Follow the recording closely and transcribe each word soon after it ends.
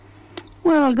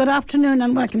Well, good afternoon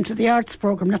and welcome to the Arts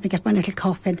Programme. Let me get my little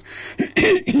cough in.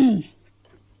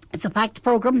 It's a packed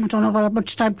programme. I don't know how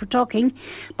much time for talking,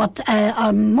 but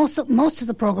most of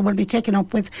the programme will be taken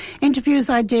up with interviews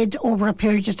I did over a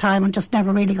period of time and just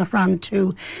never really got round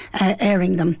to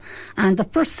airing them. And the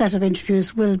first set of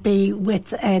interviews will be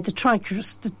with the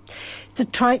trikers, the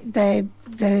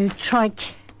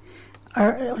trike,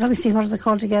 or let me see, what are they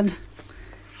called again?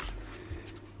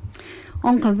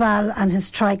 Uncle Val and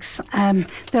his trikes.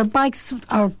 Their bikes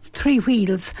are 3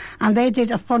 wheels, and they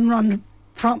did a fun run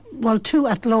to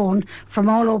Athlone from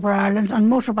all over Ireland,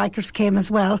 and motorbikers came as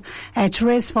well to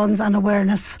raise funds and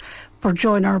awareness for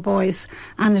Join Our Boys,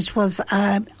 and it was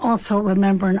also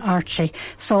remembering Archie.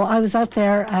 So I was out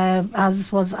there,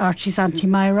 as was Archie's Auntie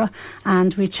Myra,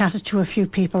 and we chatted to a few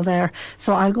people there.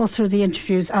 So I'll go through the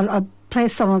interviews. I'll play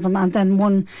some of them, and then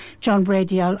one, John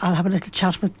Brady, I'll have a little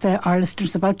chat with our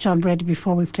listeners about John Brady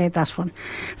before we play that one.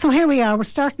 So here we are. We're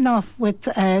starting off with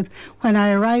when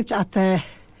I arrived at the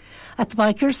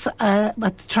bikers, at the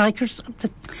trikers.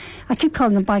 I keep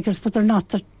calling them bikers, but they're not.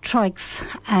 They're trikes.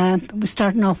 We're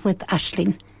starting off with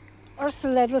Ashling.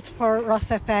 Ursula Ledwith for Ross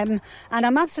FM, and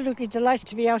I'm absolutely delighted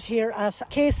to be out here at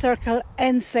K Circle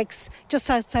N6, just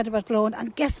outside of Athlone.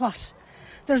 And guess what?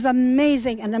 There's an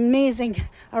amazing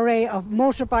array of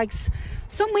motorbikes,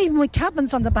 some even with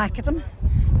cabins on the back of them.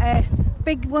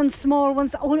 Big ones, small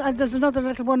ones. Oh, and there's another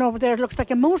little one over there. It looks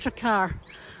like a motor car.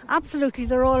 Absolutely,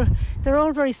 they're all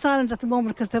very silent at the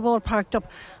moment because they've all parked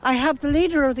up. I have the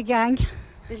leader of the gang,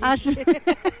 Ashling,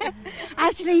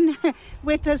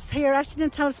 with us here.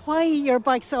 Ashling, tell us why your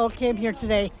bikes all came here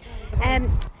today.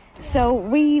 So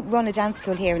we run a dance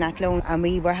school here in Athlone, and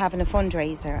we were having a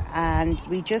fundraiser, and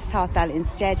we just thought that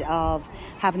instead of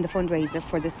having the fundraiser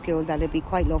for the school, that it'd be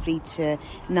quite lovely to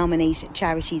nominate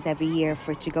charities every year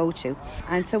for it to go to.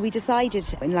 And so we decided,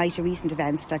 in light of recent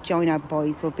events, that Join Our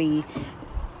Boys would be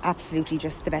absolutely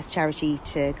just the best charity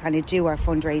to kind of do our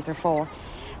fundraiser for.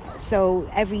 So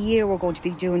every year we're going to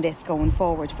be doing this going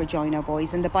forward for Join Our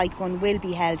Boys, and the bike run will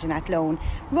be held in Athlone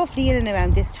roughly in and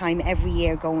around this time every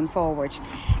year going forward.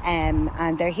 And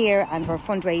they're here and we're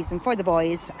fundraising for the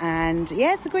boys, and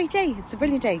yeah, it's a great day. It's a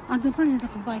brilliant day. And they're brilliant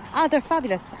little bikes. They're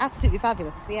fabulous, absolutely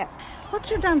fabulous, yeah. What's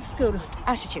your dance school?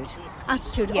 Attitude.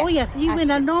 Yes. Oh yes, you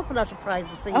win an awful lot of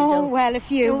prizes. So you do. Well, a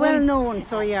few. You're well known,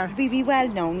 so yeah. We'd be well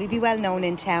known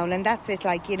in town, and that's it.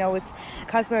 Like, it's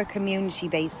because we're a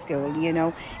community-based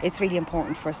school. It's really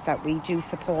important for us that we do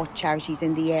support charities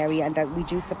in the area, and that we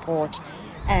do support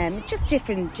just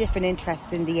different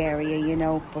interests in the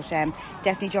area. But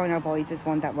definitely Join Our Boys is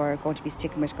one that we're going to be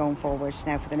sticking with going forward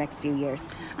now for the next few years.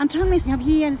 And tell me, have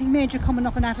you anything major coming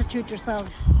up in Attitude yourselves?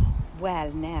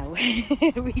 Well, now we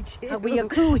do. Are we a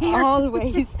coup here?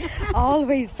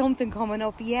 Always something coming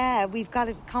up. Yeah, we've got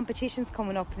competitions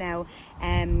coming up now.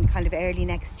 Kind of early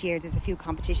next year. There's a few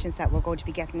competitions that we're going to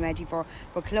be getting ready for.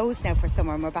 We're closed now for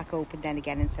summer, and we're back open then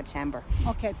again in September.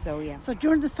 Okay. So yeah. So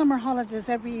during the summer holidays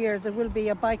every year there will be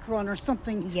a bike run or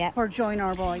something for Join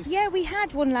Our Boys. Yeah, we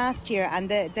had one last year, and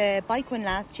the bike one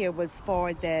last year was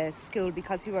for the school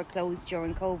because we were closed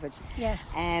during COVID. Yes.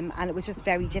 And it was just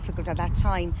very difficult at that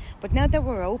time. But now that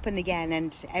we're open again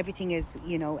and everything is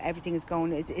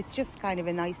going, it's just kind of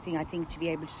a nice thing, I think, to be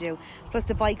able to do. Plus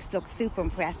the bikes look super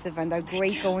impressive, and they're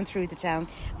great going through the town.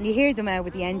 When you hear them out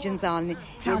with the engines on,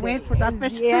 can't wait for that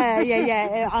bit.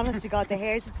 Yeah. Honest to God, the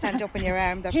hairs that stand up on your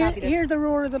arm, they're fabulous. Hear the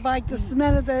roar of the bike, the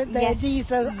smell of the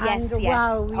diesel, and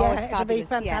wow, it's it'll be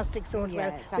fantastic. Yeah. So Yeah,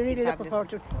 well, it's we're really looking fabulous. forward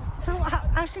to it. So,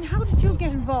 Ashling, how did you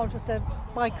get involved with the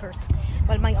bikers?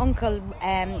 Well, my uncle,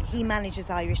 he manages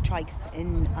Irish trikes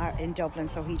in Dublin,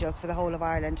 so he does for the whole of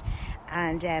Ireland,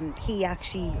 and he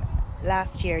actually,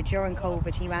 last year during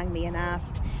COVID, he rang me and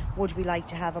asked would we like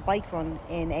to have a bike run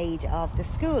in aid of the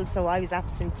school. So I was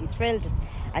absolutely thrilled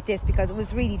at this, because it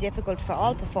was really difficult for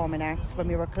all performing arts when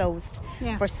we were closed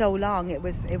for so long. It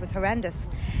was horrendous.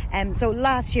 So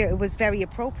last year it was very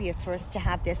appropriate for us to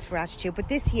have this for Attitude, but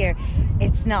this year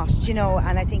it's not,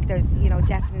 and I think there's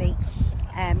definitely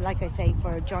like I say,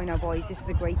 for Join Our Boys, this is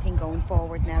a great thing going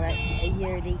forward now, a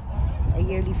yearly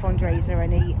fundraiser,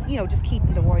 and just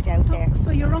keeping the word out there.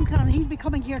 So your uncle, he'll be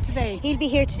coming here today? He'll be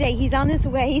here today. He's on his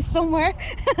way somewhere.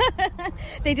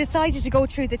 They decided to go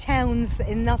through the towns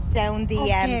and not down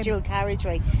the dual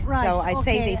carriageway. Right, so I'd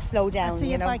say they slow down. I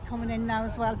see a bike coming in now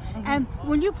as well.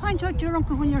 Will you point out your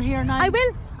uncle when you're here now? I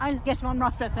will. I'll get him on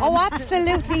Ross FM. Oh,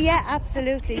 absolutely, yeah,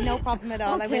 absolutely. No problem at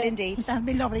all. Okay. I will indeed. That'd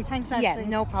be lovely. Thanks, Ashley. Yeah,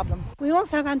 no problem. We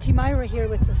also have Auntie Myra here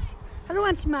with us. Hello,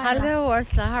 Auntie Myra. Hello,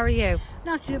 Ursula. How are you?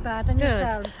 Not too bad. And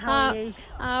yourselves, how are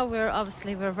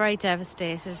you? We're very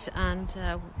devastated, and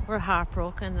we're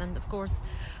heartbroken, and of course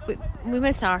we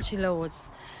miss Archie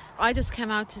loads. I just came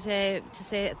out today to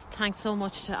say thanks so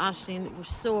much to Ashling. We're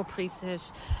so appreciative.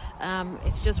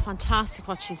 It's just fantastic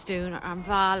what she's doing, and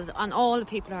Val and all the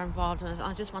people who are involved in it.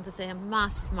 I just want to say a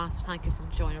massive, massive thank you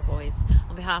from Joiner Boys.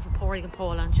 On behalf of Porrig and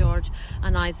Paul and George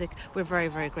and Isaac, we're very,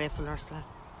 very grateful, Ursula.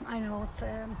 I know,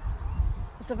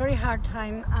 it's a very hard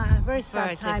time, very sad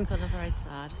very time. Very difficult and very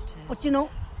sad. But you know,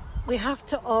 we have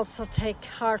to also take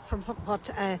heart from what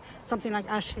something like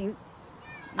Ashling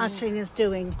is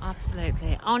doing.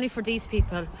 Absolutely. Only for these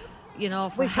people, you know,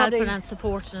 for helping and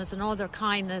supporting us and all their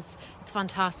kindness, it's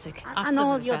fantastic. And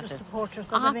all the other supporters.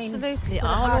 Absolutely,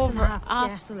 all over.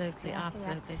 Absolutely.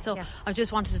 So I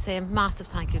just wanted to say a massive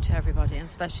thank you to everybody, and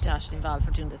especially to Ashling and Val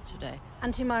for doing this today.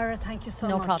 Auntie Myra, thank you so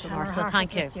much. No problem, Ursula.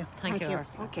 Thank you. Thank you,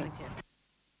 Ursula. Okay. Thank you.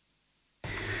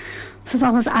 So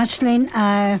that was Ashling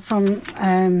from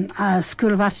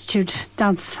School of Attitude,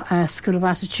 Dance School of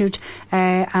Attitude,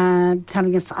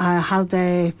 telling us how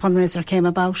the fundraiser came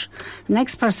about. The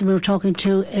next person we were talking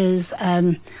to is,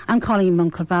 I'm calling him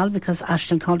Uncle Val because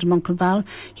Ashling called him Uncle Val.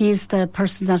 He is the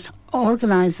person that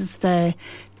organises the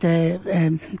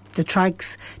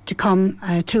trikes to come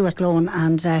to Athlone,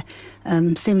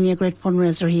 and seemingly a great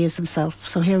fundraiser he is himself.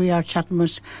 So here we are chatting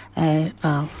with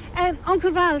Val.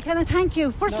 Uncle Val, can I thank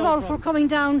you first of all for coming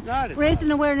down, raising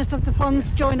awareness of the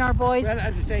funds, join our boys. Well,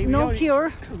 as I say,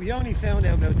 cure. We only found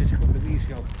out about this a couple of weeks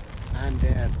ago, and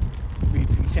we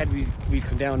said we'd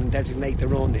come down and designate the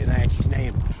run in Archie's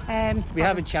name. We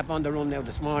have a chap on the run now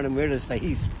this morning with us.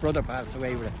 His brother passed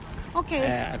away with it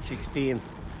at 16.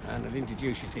 And I'll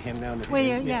introduce you to him now.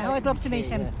 I'd love to meet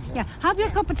him. Yeah. Have your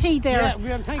cup of tea there.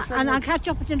 Yeah, thanks very much. I'll catch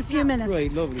up with you in a few minutes.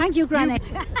 Right, lovely. Thank you, Granny.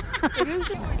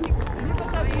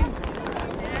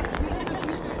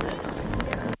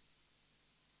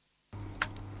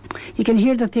 You can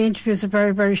hear that the interviews are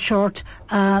very, very short.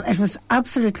 It was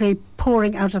absolutely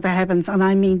pouring out of the heavens, and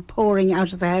I mean pouring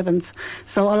out of the heavens.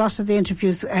 So a lot of the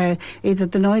interviews, either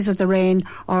the noise of the rain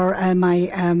or my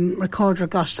recorder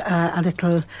got a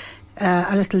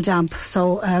little damp,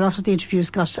 so a lot of the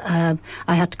interviews I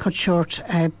had to cut short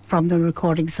from the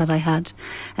recordings that I had.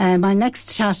 My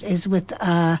next chat is with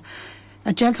a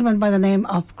gentleman by the name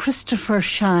of Christopher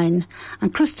Shine,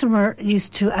 and Christopher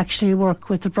used to actually work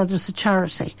with the Brothers of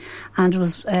Charity, and it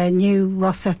was a new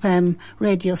Ross FM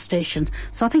radio station.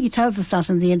 So I think he tells us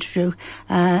that in the interview,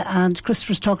 and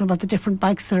Christopher's talking about the different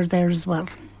bikes that are there as well.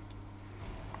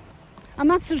 I'm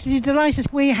absolutely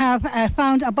delighted. We have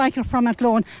found a biker from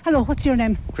Athlone. Hello, what's your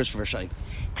name? Christopher Shine.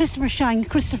 Christopher Shine.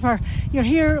 Christopher, you're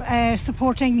here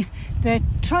supporting the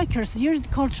trikers. You're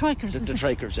called trikers. The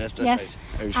trikers, yes, that's right.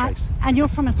 Irish trikes. And you're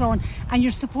from Athlone, and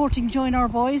you're supporting Join Our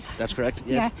Boys. That's correct,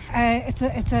 yes. Yeah,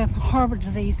 it's a horrible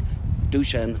disease.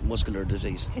 Duchenne muscular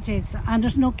disease. It is, and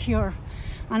there's no cure.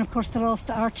 And of course the loss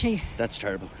to Archie. That's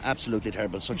terrible, absolutely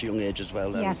terrible. Such a young age as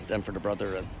well, and then for the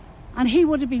brother. And he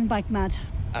would have been bike mad.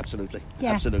 Absolutely,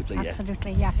 yeah. Absolutely,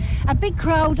 yeah. A big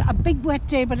crowd, a big wet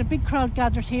day, but a big crowd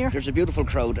gathered here. There's a beautiful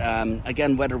crowd.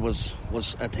 Again, weather was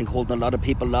I think holding a lot of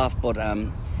people off, but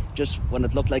just when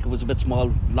it looked like it was a bit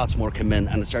small, lots more came in,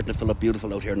 and it's starting to fill up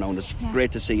beautiful out here now, and it's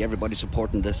great to see everybody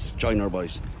supporting this Join Our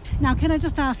Boys. Now, can I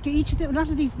just ask you, a lot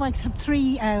of these bikes have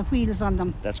 3 wheels on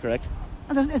them. That's correct.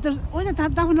 And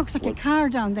that one looks like a car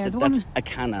down there. That's a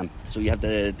Can-Am. So you have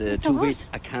the 2 wheels,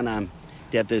 a Can-Am.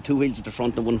 They have the 2 wheels at the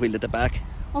front and 1 wheel at the back.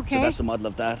 Okay. So that's the model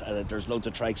of that. There's loads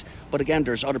of trikes. But again,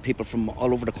 there's other people from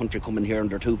all over the country coming here on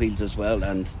their 2 wheels as well.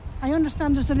 And I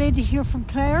understand there's a lady here from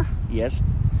Clare. Yes.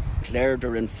 Clare,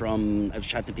 they're in from... I was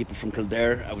chatting to people from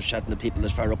Kildare. I was chatting to people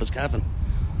as far up as Cavan.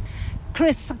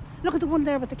 Chris, look at the one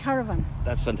there with the caravan.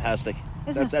 That's fantastic.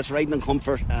 That's riding in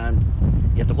comfort, and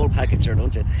you have the whole package there,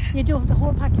 don't you? You do have the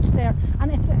whole package there.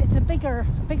 And it's a bigger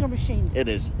machine. It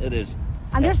is.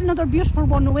 And there's another beautiful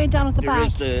one way down at the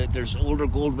back. There's older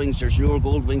Goldwings, there's newer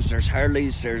Goldwings, there's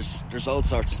Harleys, there's all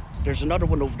sorts. There's another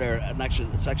one over there, and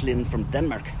it's actually in from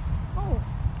Denmark. Oh.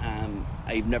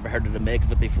 I've never heard of the make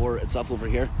of it before. It's off over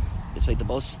here, beside the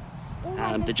bus.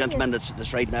 The gentleman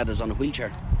that's riding that is on a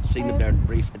wheelchair. Seen them there in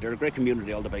brief. They're a great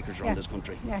community, all the bikers around this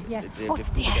country. Yeah.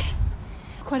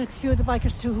 Quite a few of the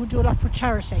bikers too who do a lot for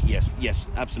charity. Yes,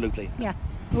 absolutely. Yeah.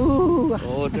 Ooh.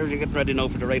 Oh, they're getting ready now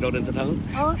for the ride out into town.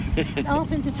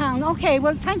 Off into town. Okay,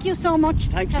 well, thank you so much.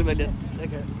 Thanks a million. Take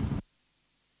care.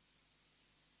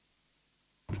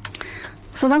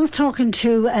 So that was talking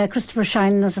to Christopher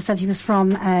Shine. As I said, he's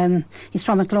from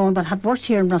Athlone, but had worked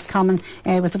here in Roscommon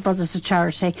with the Brothers of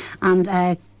Charity, and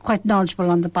quite knowledgeable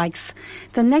on the bikes.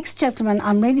 The next gentleman,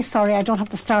 I'm really sorry I don't have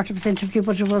the start of his interview,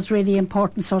 but it was really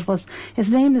important, so it was. His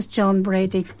name is John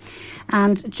Brady,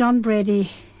 and John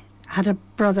Brady had a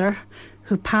brother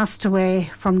who passed away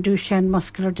from Duchenne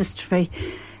muscular dystrophy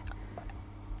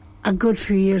a good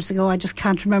few years ago. I just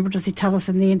can't remember. Does he tell us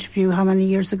in the interview how many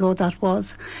years ago that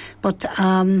was? But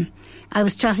I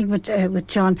was chatting with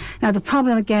John. Now, the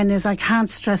problem again is I can't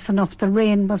stress enough, the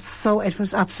rain was it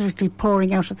was absolutely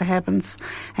pouring out of the heavens.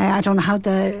 I don't know how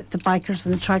the bikers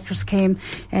and the trikers came.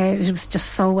 It was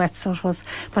just so wet, so it was.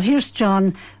 But here's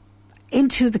John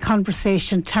into the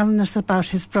conversation, telling us about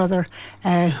his brother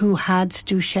who had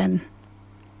Duchenne.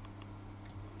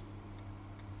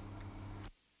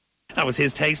 That was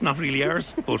his taste, not really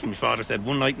ours. But my father said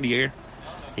one night in the year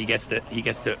he gets to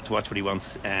watch what he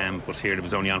wants. But here it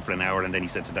was only on for an hour, and then he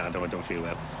said to Dad, "Oh, I don't feel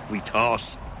well." We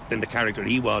thought, then the character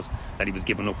he was, that he was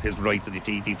giving up his right to the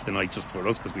TV for the night just for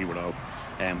us because we were all.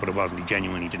 But it wasn't. He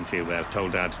genuinely didn't feel well.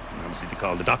 Told Dad, obviously, to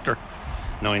call the doctor,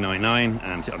 999,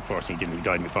 and unfortunately he didn't. He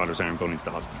died in my father's arm going into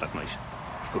the hospital that night.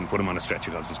 He couldn't put him on a stretcher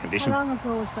because of his condition. How long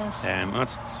ago was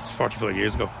that? It's 45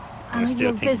 years ago. And I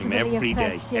still think of him every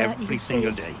day, yeah, every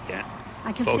single day, yeah.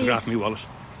 I can Photograph see my wallet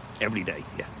every day,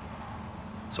 yeah.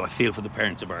 So I feel for the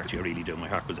parents of Archie, I really do. My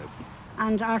heart goes out to them.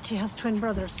 And Archie has twin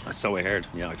brothers. So I heard,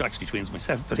 yeah. I've actually twins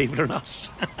myself, believe it or not.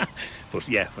 But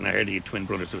yeah, when I heard he had twin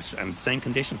brothers, and same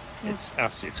condition, yeah.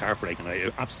 It's heartbreaking.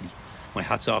 My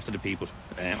hat's off to the people,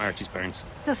 Archie's parents.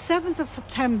 The 7th of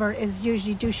September is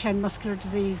usually Duchenne Muscular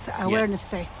Disease Awareness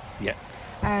Day. Yeah.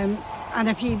 And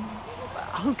if you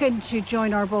hook into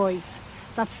Join Our Boys,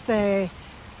 that's the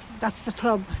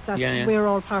club that we're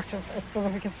all part of. I don't know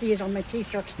if I can see it on my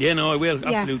T-shirt. Yeah, no, I will.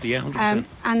 Absolutely, 100%.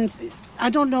 And I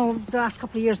don't know the last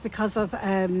couple of years because of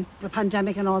the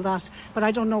pandemic and all that, but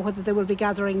I don't know whether they will be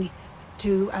gathering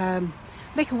to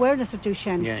make awareness of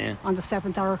Duchenne on the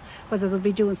 7th, or whether they'll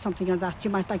be doing something on that. You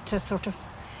might like to sort of...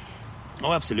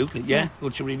 Oh, absolutely, yeah.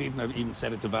 Well, I've even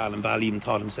said it to Val, and Val even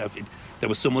thought himself there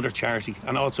was some other charity,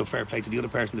 and also fair play to the other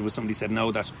person. There was somebody said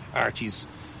no, that Archie's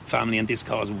family and this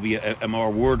cause would be a more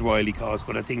worldwide cause,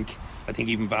 but I think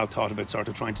even Val thought about sort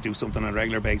of trying to do something on a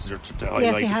regular basis or to highlight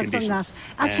yes, he the has condition. Done that.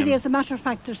 Actually, as a matter of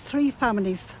fact, there's 3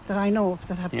 families that I know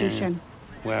that have Duchenne.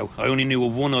 Wow, I only knew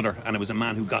of one other, and it was a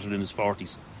man who got it in his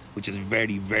 40s, which is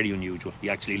very, very unusual.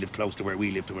 He actually lived close to where we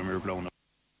lived when we were growing up.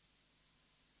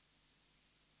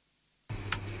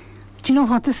 Do you know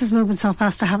what? This is moving so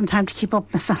fast I haven't time to keep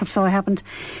up myself, so I haven't.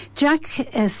 Jack's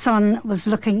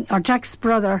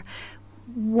brother,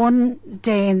 one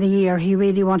day in the year he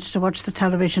really wanted to watch the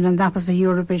television, and that was the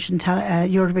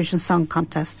Eurovision Song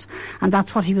Contest, and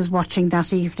that's what he was watching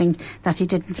that evening, that he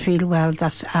didn't feel well,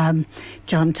 that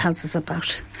John tells us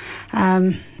about.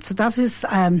 So that is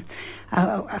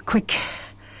a quick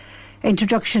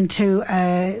introduction to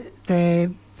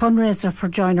the fundraiser for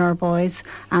Join Our Boys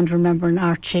and Remembering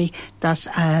Archie that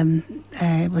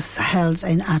was held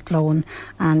in Athlone.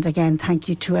 And again, thank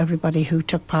you to everybody who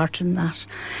took part in that.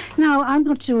 Now, I'm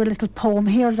going to do a little poem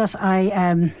here that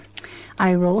I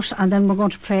wrote, and then we're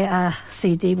going to play a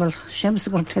CD. Well, Seamus is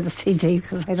going to play the CD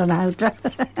because I don't know how to.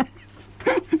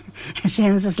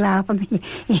 Seamus is laughing.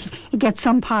 He gets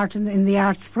some part in the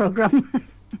arts programme.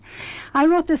 I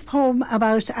wrote this poem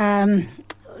about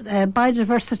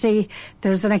biodiversity.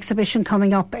 There's an exhibition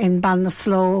coming up in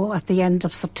Ballinasloe at the end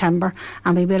of September,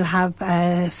 and we will have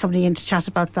somebody in to chat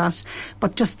about that.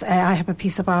 But just I have a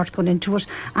piece of art going into it,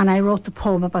 and I wrote the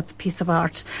poem about the piece of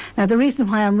art. Now, the reason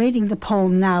why I'm reading the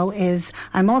poem now is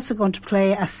I'm also going to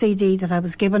play a CD that I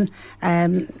was given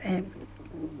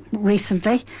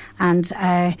recently, and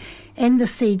in the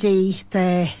CD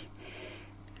the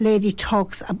lady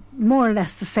talks more or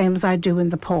less the same as I do in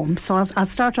the poem. So I'll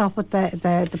start off with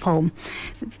the poem.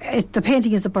 The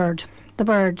painting is a bird. The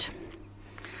bird.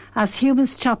 As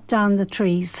humans chop down the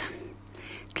trees,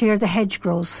 clear the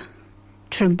hedgerows,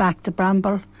 trim back the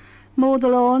bramble, mow the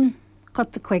lawn,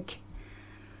 cut the quick,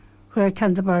 where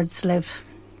can the birds live?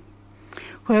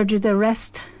 Where do they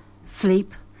rest,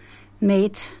 sleep,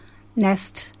 mate,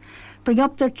 nest, bring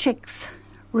up their chicks,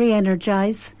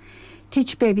 re-energise,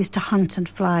 teach babies to hunt and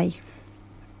fly?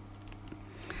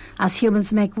 As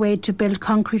humans make way to build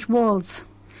concrete walls,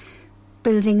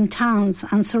 building towns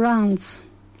and surrounds,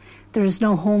 there is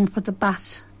no home for the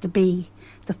bat, the bee,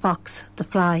 the fox, the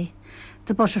fly,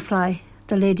 the butterfly,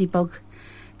 the ladybug,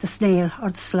 the snail or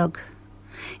the slug.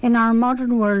 In our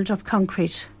modern world of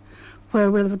concrete,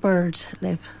 where will the bird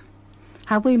live?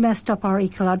 Have we messed up our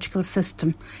ecological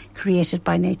system created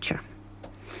by nature?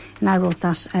 And I wrote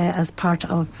that as part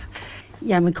of...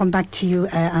 Yeah, we'll come back to you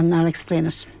and I'll explain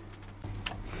it.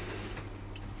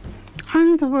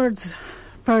 Aren't the words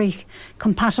very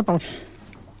compatible?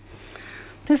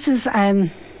 This is a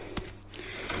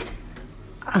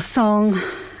song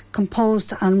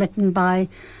composed and written by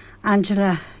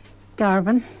Angela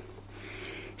Garvin.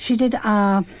 She did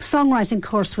a songwriting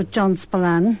course with John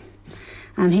Spillane,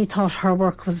 and he thought her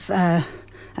work was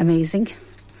amazing.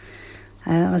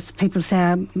 As people say,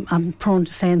 I'm prone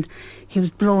to saying he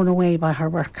was blown away by her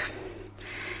work.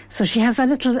 So she has a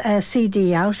little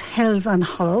CD out, Hills and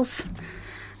Hollows,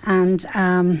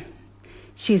 and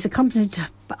she's accompanied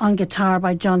on guitar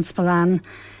by John Spillane.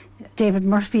 Dave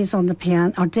Murphy is on the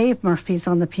piano,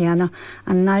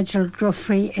 and Nigel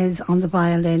Gruffrey is on the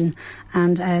violin,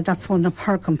 and that's one of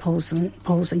her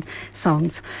composing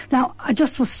songs. Now, I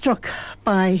just was struck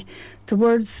by the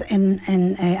words in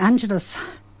Angela's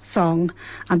song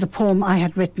and the poem I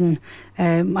had written.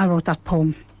 I wrote that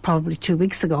poem probably 2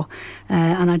 weeks ago,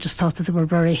 and I just thought that they were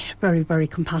very, very, very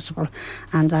compatible.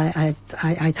 And I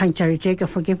thank Jerry Jager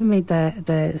for giving me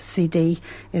the CD.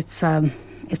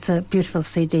 It's a beautiful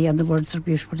CD, and the words are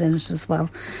beautiful in it as well.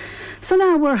 So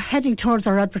now we're heading towards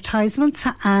our advertisements,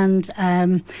 and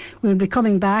we'll be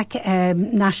coming back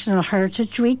National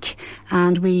Heritage Week,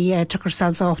 and we took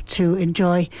ourselves off to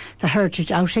enjoy the Heritage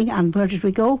outing. And where did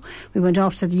we go? We went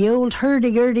off to the old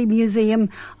Gurdy Museum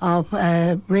of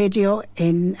Radio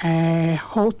in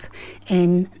Howth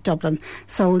in Dublin.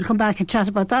 So we'll come back and chat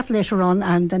about that later on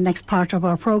and the next part of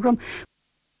our programme.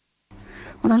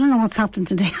 Well, I don't know what's happening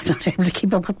today. I'm not able to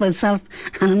keep up with myself,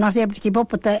 and I'm not able to keep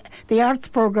up with the arts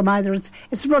programme either.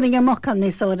 It's running amok on me,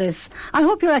 so it is. I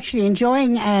hope you're actually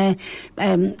enjoying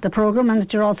the programme, and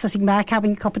that you're all sitting back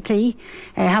having a cup of tea,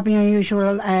 having your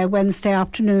usual Wednesday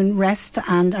afternoon rest,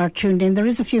 and are tuned in. There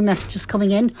is a few messages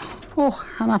coming in. Oh,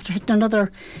 I'm after hitting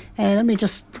another. Let me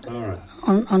just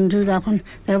undo that one.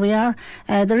 There we are.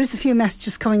 There is a few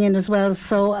messages coming in as well,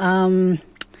 so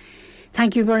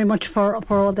thank you very much for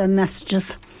all the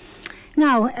messages.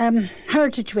 Now,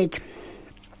 Heritage Week.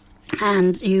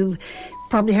 And you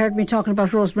probably heard me talking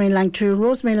about Rosemary Langtry.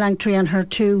 Rosemary Langtry and her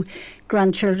two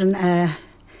grandchildren,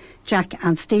 Jack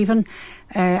and Stephen,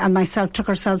 and myself took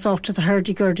ourselves off to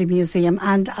the Gurdy Museum.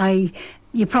 And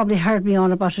you probably heard me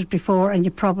on about it before, and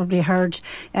you probably heard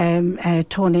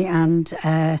Tony and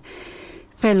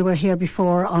Phil were here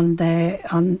before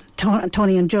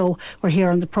Tony and Joe were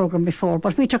here on the programme before,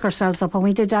 but we took ourselves up and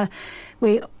we did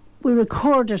we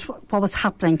recorded what was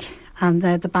happening and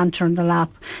the banter and the laugh.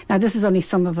 Now this is only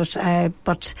some of it,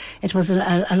 but it was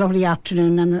a lovely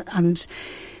afternoon and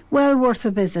well worth a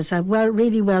visit.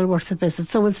 Really well worth a visit.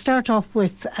 So we'll start off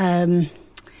with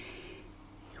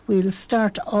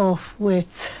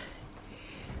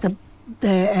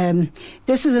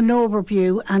this is an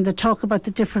overview, and they talk about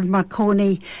the different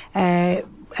Marconi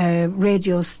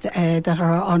radios that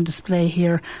are on display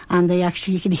here, and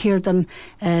you can hear them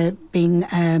being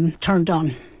turned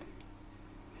on.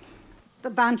 The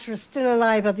banter is still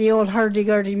alive at the old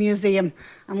Gurdy Museum,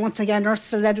 and once again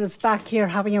Ursula Ledwith's back here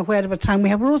having a whale of a time. We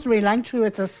have Rosemary Langtry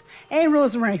with us. Hey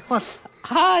Rosemary,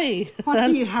 Hi. What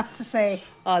do you have to say?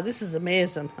 Oh, this is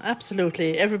amazing.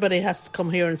 Absolutely. Everybody has to come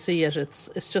here and see it.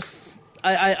 It's just,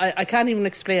 I can't even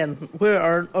explain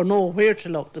where or know where to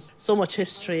look. There's so much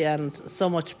history and so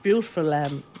much beautiful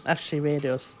actually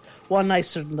radios. One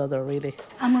nicer than the other, really.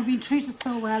 And we're being treated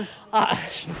so well.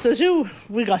 So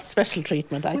we got special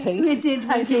treatment, I think. We did.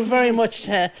 Thank you very much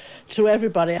to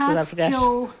everybody. Pat,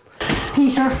 Joe,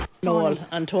 Peter, Noel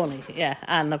and Tony, yeah.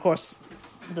 And of course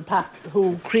the Pat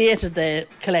who created the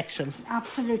collection.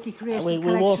 Absolutely created the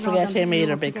collection. We won't forget him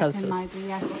either because...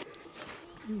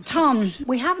 Tom,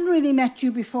 we haven't really met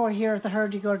you before here at the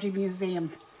Gurdy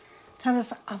Museum. Tell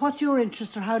us, what's your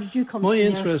interest, or how did you come to here?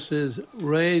 My interest is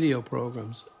radio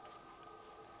programmes,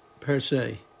 per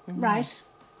se. Right.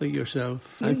 Like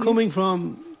yourself. And coming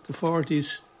from the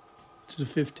 40s to the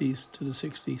 50s to the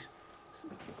 60s.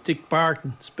 Dick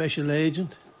Barton, Special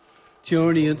Agent,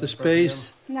 Journey into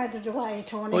Space. Neither do I,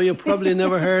 Tony. Oh, you probably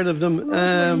never heard of them.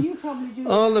 You probably do.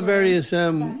 All the various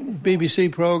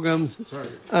BBC programmes.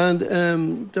 And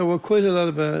there were quite a lot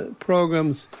of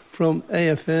programmes from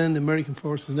AFN, American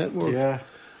Forces Network. Yeah.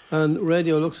 And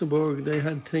Radio Luxembourg, they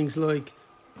had things like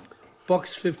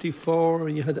Box 54,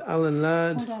 you had Alan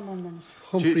Ladd, Hold on 1 minute.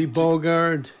 Humphrey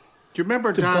Bogart. Do you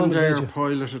remember Dan Dare,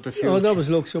 Pilot of the Future? Oh, that was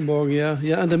Luxembourg, yeah.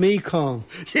 And the Mekong.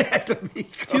 Yeah, the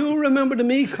Mekong. Do you remember the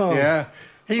Mekong? Yeah.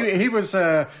 He was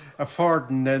a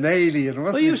Forden, an alien,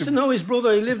 wasn't he? I used to know his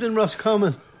brother. He lived in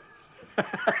Roscommon.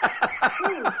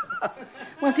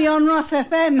 Was he on Ross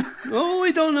FM? Oh,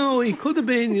 I don't know. He could have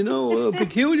been, a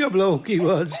peculiar bloke he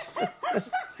was.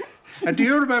 And do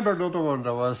you remember another one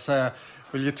that was...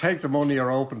 will you take the money or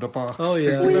open the box? Oh,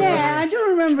 yeah. Oh, yeah, I do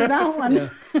remember that one. Yeah.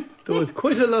 There was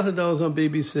quite a lot of those on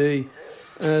BBC,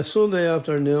 Sunday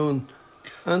afternoon,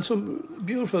 and some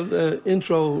beautiful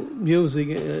intro music,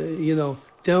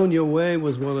 Down Your Way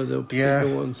was one of the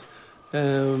particular ones.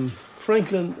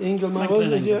 Franklin Ingelman,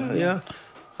 wasn't it? Yeah.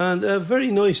 And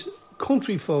very nice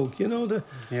country folk, you know.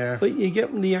 Like you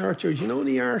get them the Archers, you know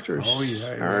the Archers. Oh,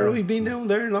 yeah. We've been down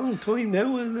there a long time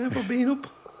now and never been up.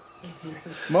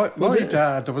 My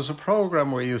dad, there was a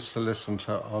programme we used to listen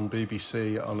to on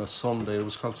BBC on a Sunday. It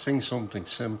was called Sing Something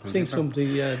Simple.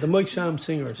 The Mike Sam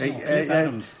Singers. Cliff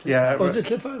Adams. Yeah. Was it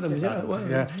Cliff Adams? Yeah. Well,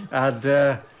 yeah. And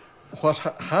what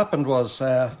happened was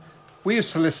we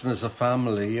used to listen as a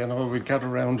family, you know, we'd get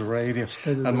around the radio.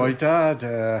 And my dad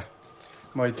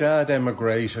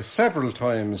emigrated several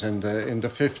times in the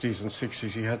 50s and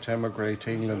 60s. He had to emigrate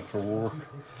to England for work.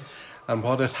 And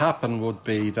what had happened would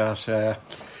be that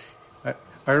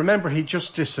I remember he'd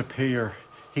just disappear.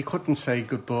 He couldn't say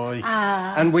goodbye.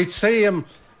 And we'd see him.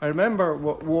 I remember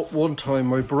one time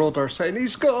my brother saying,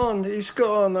 he's gone.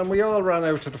 And we all ran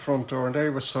out to the front door and they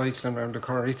were cycling around the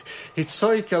corner. He'd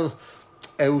cycle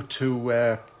out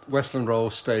to Westland Road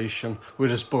Station with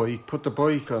his bike, put the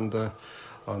bike on the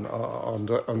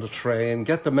train,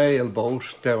 get the mail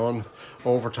boat down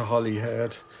over to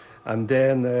Holyhead, and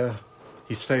then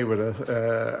he'd stay with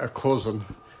a cousin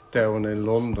down in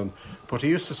London. But he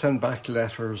used to send back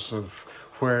letters of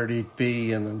where he'd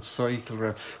be and cycle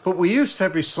around. But we used to,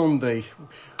 every Sunday,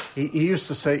 he'd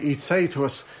say to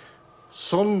us,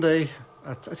 Sunday,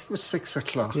 I think it was 6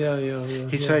 o'clock.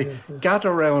 He'd say,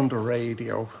 gather round the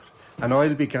radio. And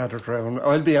I'll be on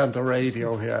the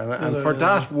radio here. And for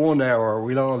that 1 hour,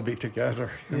 we'll all be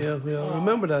together. Yeah, I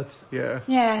remember that. Yeah,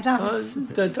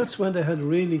 that's when they had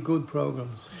really good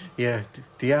programmes. Yeah,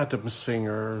 the Adams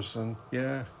Singers and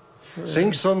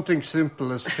Sing something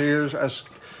simple as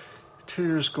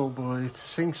tears go by.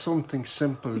 Sing something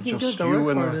simple, just you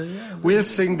and I. We'll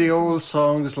sing the old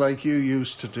songs like you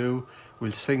used to do.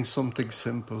 We'll sing something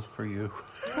simple for you.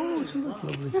 Oh, isn't that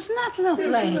lovely? Isn't that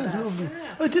lovely?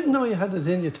 I didn't know you had it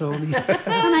in you, Tony. And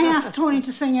I asked Tony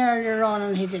to sing earlier on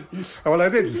and he didn't. Oh, well, I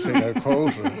didn't sing, I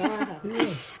quoted.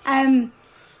 And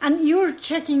you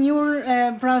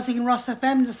were browsing Ross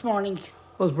FM this morning.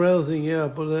 I was browsing,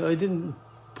 but I didn't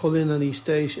pull in any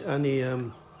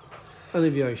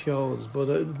of your shows.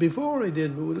 But before I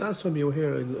did, last time you were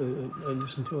here, I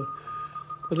listened to it.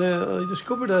 But I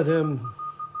discovered that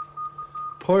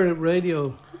pirate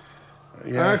radio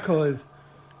archive.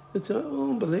 It's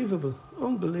unbelievable.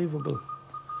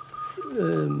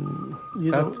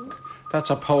 That's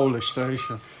a Polish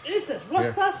station. Is it?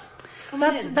 What's that?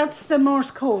 That's the Morse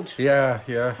code. Yeah.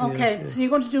 Okay, so you're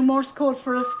going to do Morse code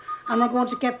for us, and we're going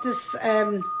to get this.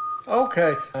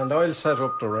 Okay, and I'll set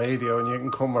up the radio, and you can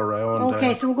come around.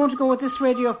 Okay, so we're going to go with this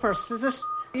radio first, is it?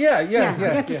 Yeah.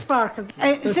 Get the sparkle.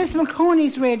 Is this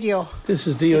Marconi's radio? This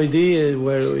is the idea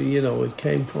where it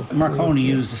came from. Marconi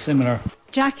used a similar.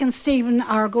 Jack and Stephen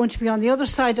are going to be on the other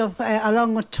side of,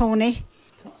 along with Tony.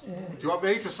 Do you want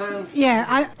me to say?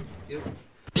 Yeah,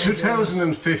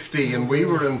 2015, we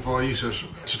were invited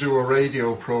to do a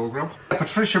radio programme.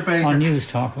 Patricia Baker. On News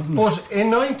Talk, wasn't it? But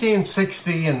in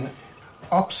 1916,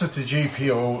 opposite the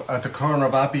GPO, at the corner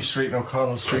of Abbey Street and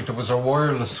O'Connell Street, there was a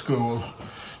wireless school.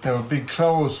 Now, a big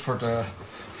closed for the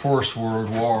First World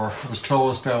War. It was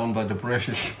closed down by the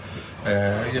British.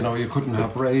 You couldn't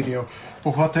have radio.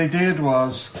 But what they did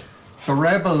was, the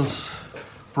rebels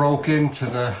broke into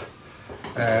the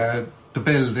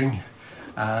building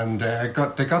and they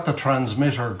got the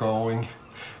transmitter going.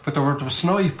 But there were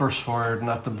snipers firing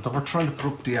at them. They were trying to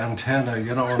put up the antenna, and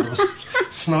there was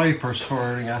snipers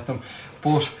firing at them.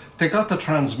 But they got the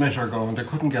transmitter going, they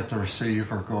couldn't get the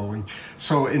receiver going.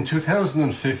 So in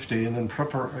 2015, in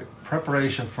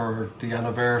preparation for the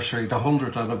anniversary, the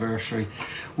 100th anniversary,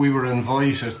 we were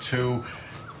invited to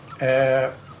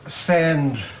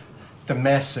send the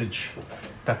message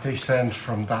that they sent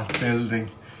from that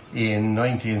building in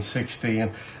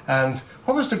 1916. And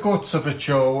what was the guts of it,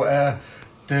 Joe?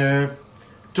 The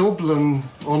Dublin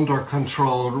under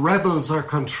control, rebels are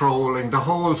controlling, the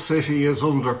whole city is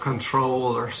under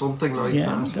control or something like that.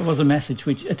 Yeah, there was a message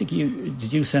which I think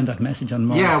did you send that message on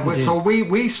March? Yeah, so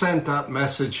we sent that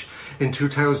message in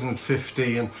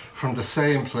 2015 from the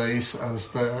same place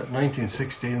as the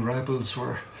 1916 rebels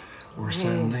were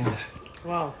sending it.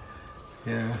 Wow.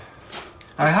 Yeah.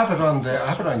 I have it on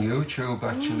YouTube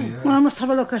actually. Yeah. Well, I must have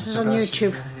a look at it on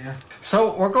YouTube. Yeah.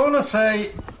 So we're going to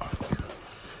say,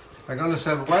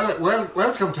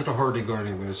 welcome to the Hurdy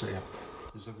Gurdy Museum.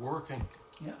 Is it working?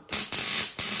 Yeah.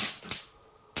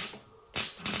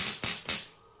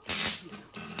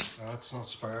 That's not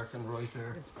sparking right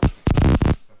there. That's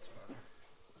better.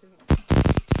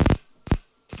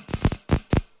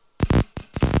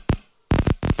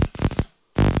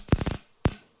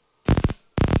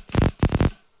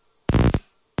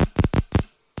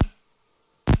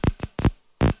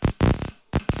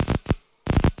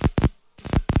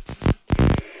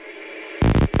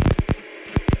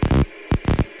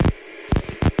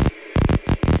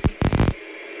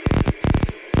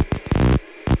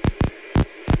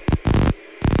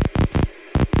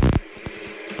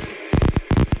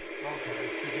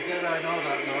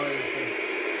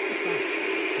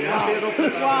 Yeah, get up to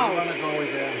that. Wow. You want to go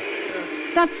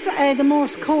again. That's the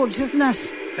Morse code, isn't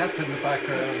it? That's in the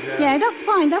background, yeah. Yeah, that's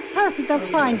fine. That's perfect. That's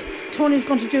fine. Tony's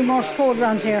going to do Morse code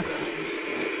around here.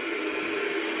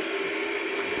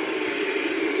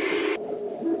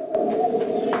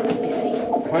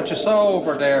 What you saw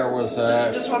over there was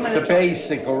the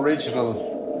basic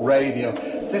original radio.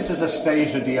 This is a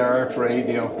state-of-the-art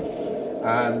radio,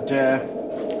 and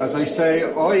as I say,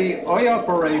 I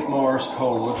operate Morse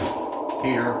code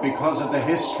here because of the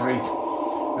history.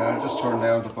 Just turn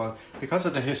down the volume. Because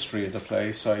of the history of the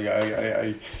place, I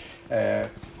Lee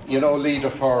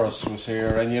DeForest was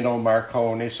here, and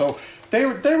Marconi. So they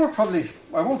were probably,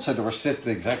 I won't say they were sitting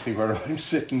exactly where I'm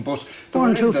sitting, but they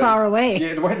weren't too far away.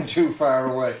 Yeah, they weren't too far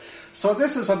away. So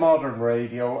this is a modern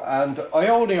radio, and I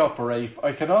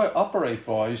can operate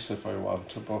voice if I want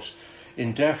to, but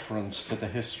in deference to the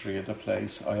history of the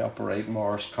place, I operate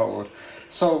Morse code.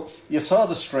 So you saw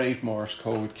the straight Morse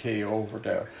code key over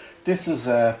there. This is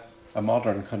a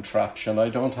modern contraption. I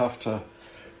don't have to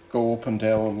go up and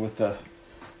down with the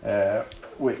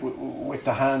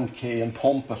hand key and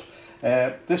pump it.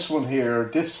 This one here,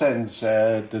 this sends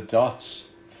the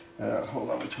dots. Hold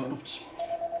on, we turn up this.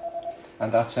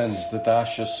 And that sends the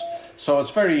dashes. So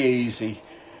it's very easy.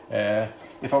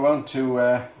 If I want to,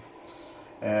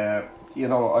 I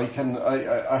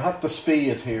have the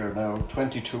speed here now,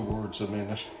 22 words a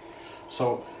minute.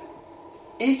 So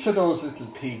each of those little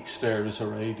peaks there is a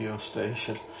radio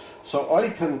station. So I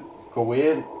can go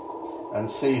in and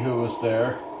see who is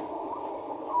there.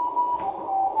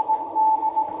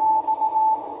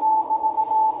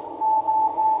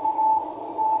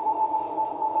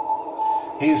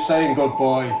 He's saying good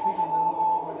boy.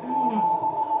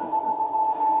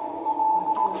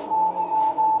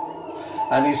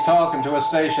 And he's talking to a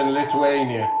station in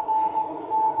Lithuania.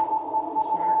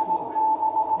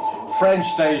 French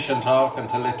station talking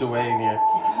to Lithuania.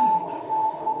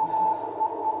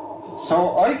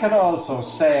 So I can also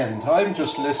send, I'm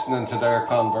just listening to their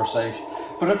conversation.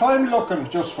 But if I'm looking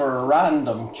just for a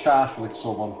random chat with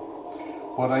someone,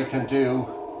 what I can do,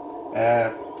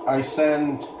 I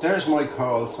send, there's my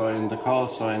call sign, the call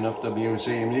sign of the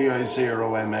museum,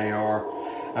 EI0MAR,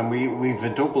 and we've a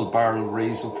double barrel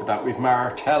reason for that. We've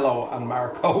Martello and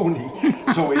Marconi,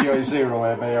 so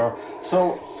EI0MAR.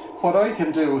 So what I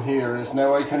can do here is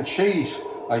now I can cheat,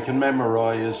 I can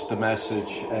memorise the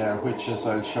message, which is,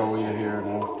 I'll show you here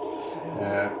now.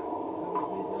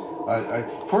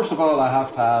 First of all, I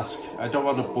have to ask, I don't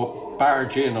want to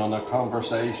barge in on a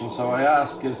conversation, so I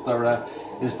ask, is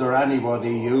there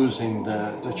anybody using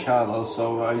the channel?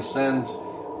 So I send.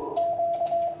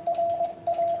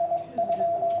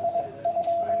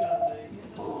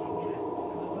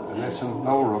 Listen,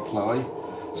 no reply.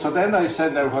 So then I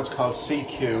send out what's called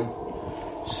CQ.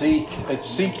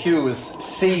 CQ is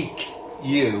seek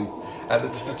you, and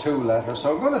it's the 2 letters.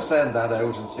 So I'm going to send that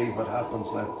out and see what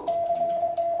happens now.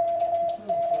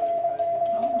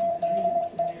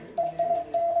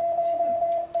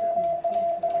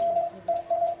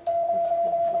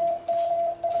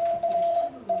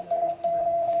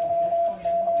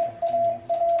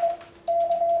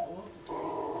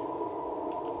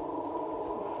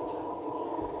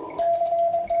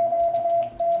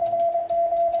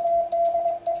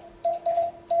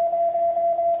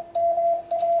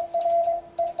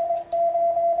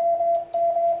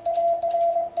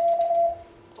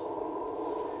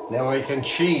 Now I can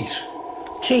cheat.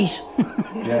 Cheat.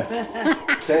 Yeah.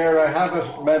 There, I have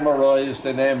it memorised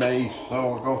in M8, so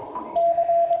I'll go.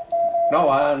 No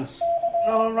hands.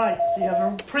 All right, so you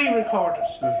have it pre-recorded.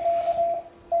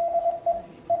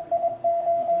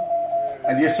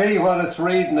 And you see what it's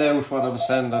reading out, what I'm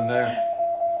sending there.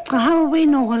 How will we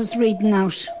know what it's reading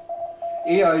out?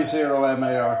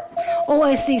 EI0MAR. Oh,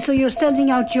 I see. So you're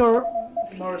sending out your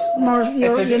your name.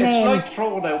 It's like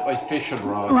throwing out my fishing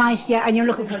rod. Right, yeah, and you're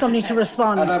looking for somebody to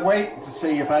respond. And I'm waiting to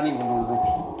see if anyone will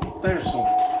reply. There's some.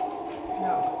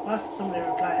 No, that's somebody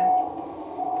replying.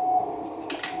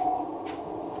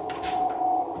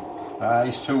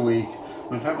 He's too weak.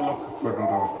 We'll have a look for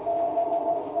another.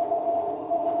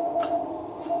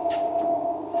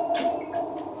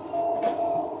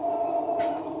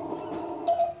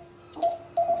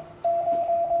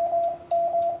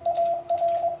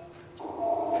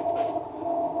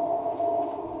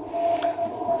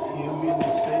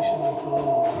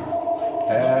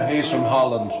 He's from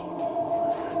Holland.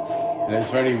 And it's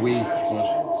very weak, but...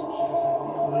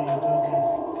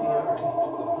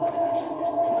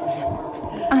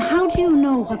 And how do you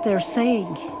know what they're saying?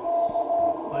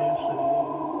 I used to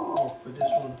work with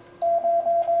this one.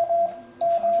 My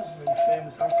father's a very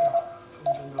famous actor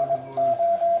from the northern world.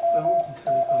 I worked in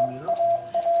telecom,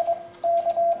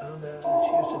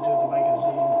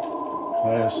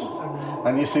 Right.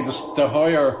 And you see, the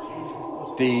higher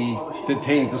the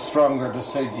thing, the stronger the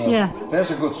signal. Yeah.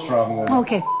 There's a good strong one.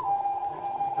 Okay.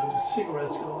 And the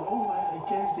cigarettes going, oh, I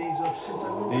gave these up since I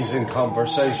moved. He's in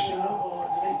conversation. And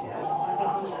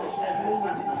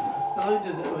I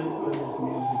did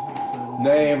music.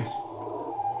 Name?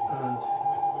 And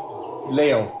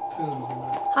Leo. films and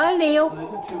that. Hi, Leo. And I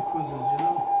did 2 quizzes,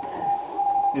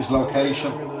 His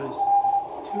location? Organised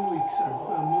 2 weeks or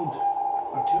a month.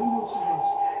 Or 2 months it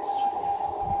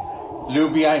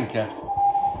Ljubljanka.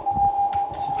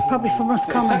 Probably from Is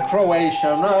Roscommon. that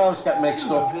Croatia? No, I always got mixed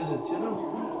was. up. A visit, because I'm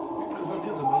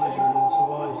the other manager in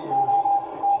Hawaii, so,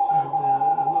 and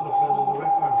another friend of the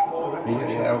record.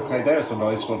 Yeah, okay, there's a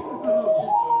nice one.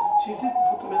 She didn't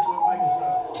put them into her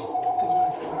magazine. They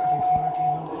weren't flirty,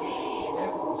 you know.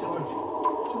 They weren't.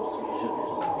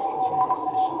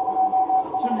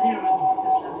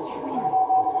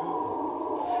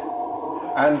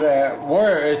 And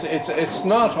where it's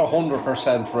not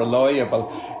 100%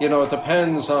 reliable. You know, it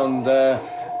depends on the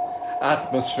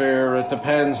atmosphere, it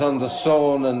depends on the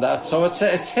sun and that. So it's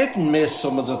hit and miss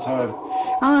some of the time.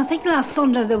 And I think last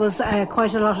Sunday there was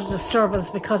quite a lot of disturbance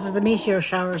because of the meteor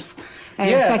showers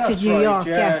affected that's New right. York.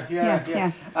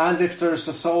 Yeah. And if there's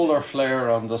a solar flare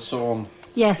on the sun,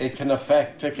 yes, it can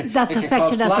affect. That's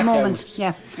affected at the moment.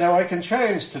 Yeah. Now I can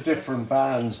change to different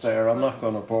bands there. I'm not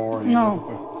going to bore you.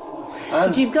 No.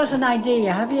 But you've got an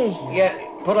idea, have you? Yeah,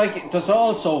 but there's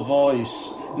also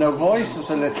voice. Now, voice is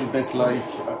a little bit like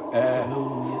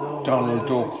Donald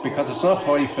Duck because it's not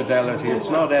high fidelity, it's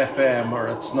not FM or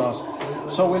it's not.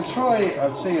 So we'll try,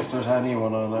 I'll see if there's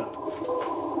anyone on it.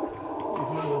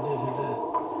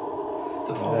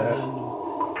 The phone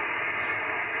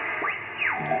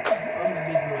on the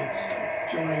midnights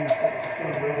during the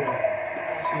full weather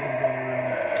season.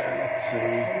 Let's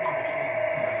see.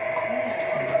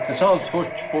 It's all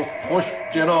touch, but push,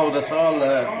 you know, that's all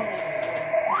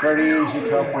very easy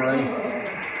to operate.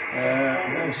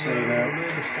 Let me see now.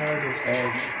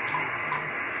 Edge.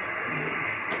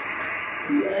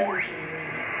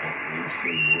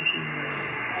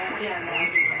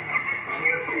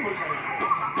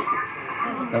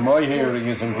 Now my hearing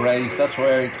isn't great, that's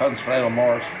why I concentrate on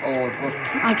Morse code, but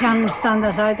I can't understand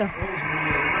that either.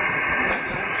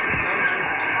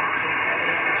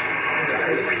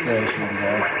 there's one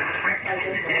there.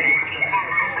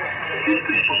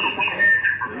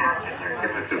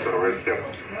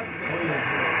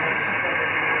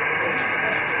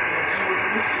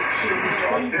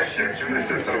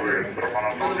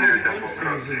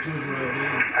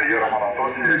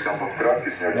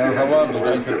 Now if I wanted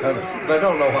I could I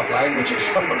don't know what language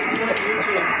it's on.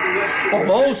 But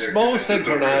most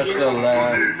international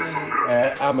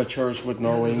amateurs would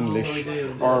know English,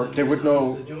 or they would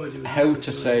know how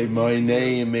to say my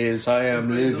name is, I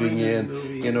am living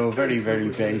in, you know, very, very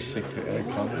basic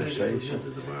conversation.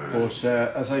 But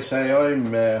as I say,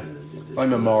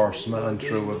 I'm a Morse man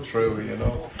through and through, you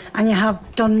know. And you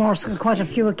have done Morse on quite a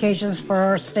few occasions for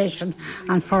our station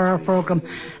and for our programme.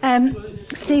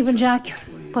 Steve and Jack,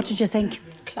 what did you think?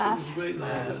 Class.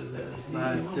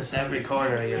 Just every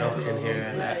corner you look in here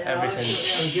and everything,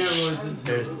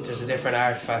 there's a different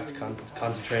artefact to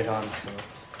concentrate on, so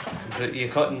you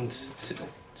couldn't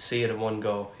see it in one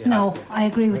go. No, I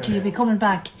agree with you. You'd be coming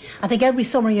back. I think every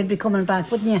summer you'd be coming back,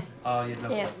 wouldn't you? Oh, you'd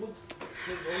love it.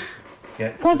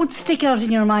 Yeah. What would stick out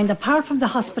in your mind, apart from the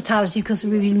hospitality, because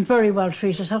we've been very well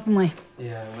treated, haven't we?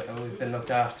 Yeah, we've been looked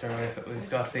after. We've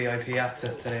got VIP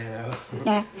access today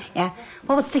now. Yeah.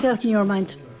 What would stick out in your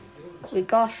mind? We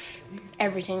got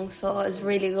everything, so it was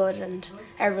really good and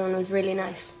everyone was really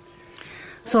nice.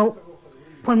 So,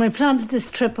 when we planned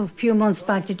this trip a few months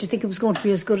back, did you think it was going to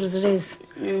be as good as it is?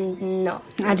 No.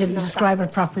 I didn't describe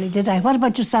it properly, did I? What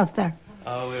about yourself there?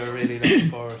 Oh, we were really looking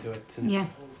forward to it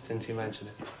since you mentioned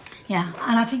it. Yeah,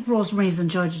 and I think Rosemary's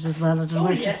enjoyed it as well.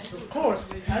 Yes, of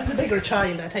course. I'm the bigger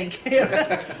child, I think.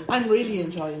 I'm really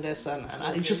enjoying this, and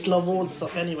I just love old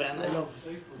stuff anyway, and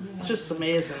it's just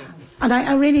amazing. And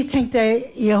I really think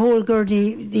the old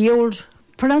Gurdy,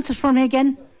 pronounce it for me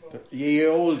again? The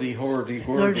Oldie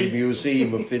Hurdy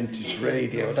Museum of Vintage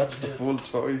Radio. That's the full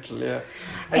title, yeah.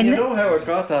 And you know how I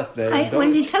got that name? Well,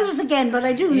 you tell us again, but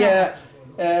I do know. Yeah,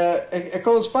 it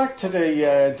goes back to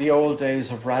the old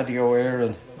days of Radio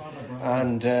Éireann.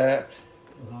 And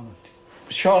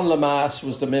Sean Lamass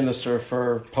was the Minister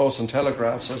for Posts and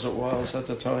Telegraphs, as it was at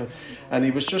the time, and he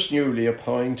was just newly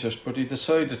appointed. But he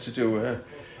decided to do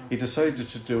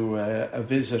a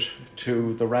visit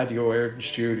to the Radio Éireann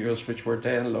studios, which were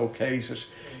then located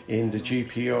in the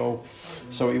GPO.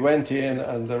 So he went in,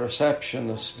 and the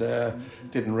receptionist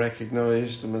didn't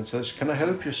recognise them and says, "Can I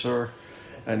help you, sir?"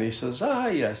 And he says,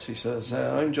 yes, he says,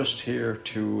 I'm just here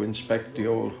to inspect the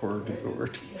old Hurdy.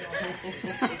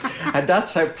 And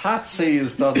that's how Patsy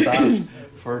has done that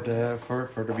for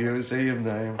the museum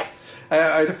now. I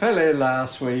had a fella in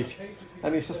last week,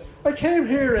 and he says, I came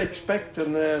here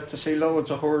expecting to see loads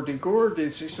of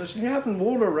hurdy-gurdies. He says, you haven't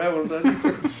won around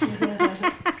anything.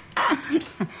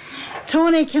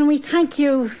 Tony, can we thank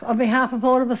you on behalf of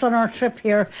all of us on our trip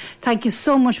here? Thank you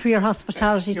so much for your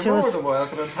hospitality to us. You're more than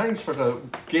welcome, and thanks for the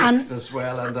gift as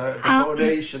well, and the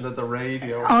donation of the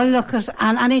radio. Oh, look,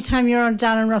 and anytime you're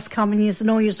down in Roscommon, you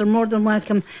know you're more than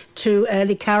welcome to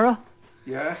Licaro.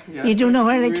 Yeah. You do know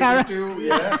where Licaro? We do,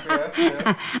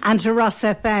 yeah. And to Ross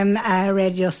FM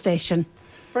radio station.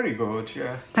 Very good,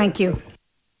 yeah. Thank you.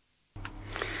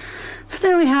 So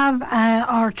there we have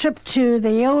our trip to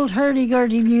the old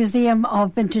Hurdy-Gurdy Museum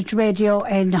of Vintage Radio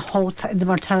in Howth in the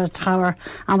Martella Tower,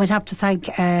 and we'd have to thank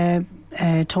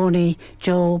Tony,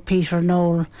 Joe, Peter,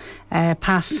 Noel,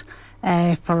 Pat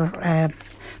for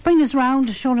bringing us round,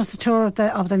 showing us a tour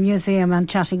of the museum and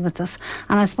chatting with us.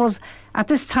 And I suppose at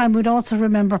this time we'd also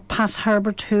remember Pat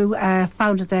Herbert, who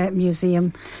founded the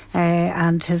museum,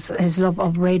 and his love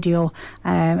of radio,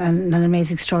 and an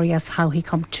amazing story as how he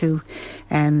come to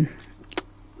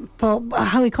put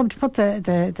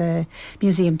the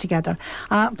museum together.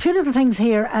 A few little things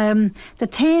here. The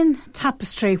Tain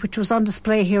tapestry, which was on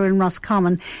display here in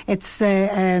Roscommon, it's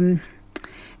the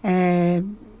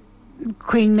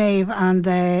Queen Maeve and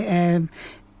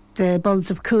the Bulls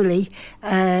of Cooley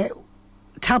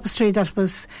tapestry that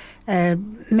was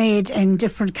made in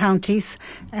different counties.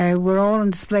 We're all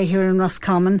on display here in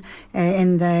Roscommon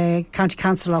in the County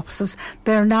Council offices.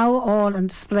 They're now all on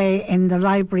display in the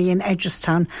library in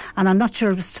Edgeworthstown, and I'm not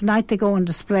sure if it's tonight they go on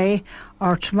display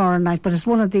or tomorrow night, but it's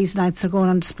one of these nights they're going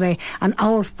on display, and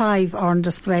all 5 are on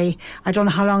display. I don't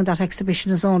know how long that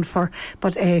exhibition is on for,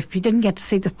 but if you didn't get to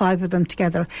see the 5 of them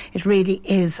together, it really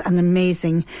is an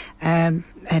amazing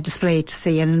display to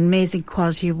see, and an amazing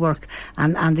quality of work,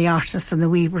 and the artists and the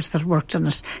weavers that worked on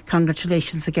it.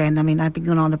 Congratulations again. I mean, I've been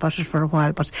going on about it for a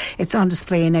while, but it's on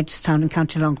display in Edgeworthstown in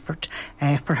County Longford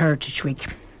for Heritage Week.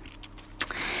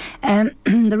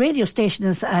 The radio station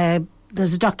is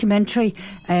there's a documentary,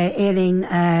 Aileen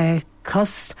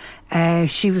Cuss.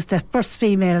 She was the first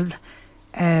female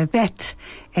vet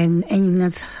in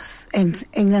England,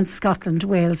 Scotland,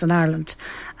 Wales and Ireland,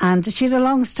 and she had a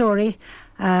long story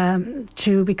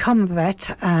to become a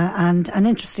vet, and an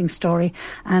interesting story.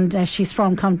 And she's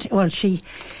from County. Well,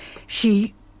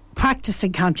 she practiced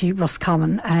in County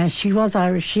Roscommon. She was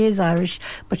Irish. She is Irish,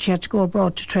 but she had to go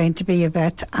abroad to train to be a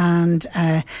vet. And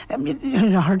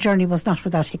her journey was not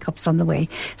without hiccups on the way.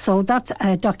 So that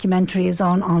documentary is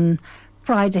on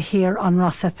Friday here on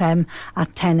Ross FM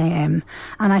at 10 a.m.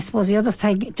 And I suppose the other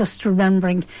thing, just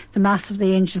remembering the Mass of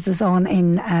the Angels is on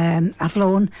in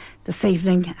Athlone this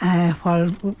evening, while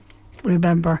we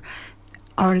remember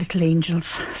our little angels.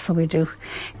 So we do.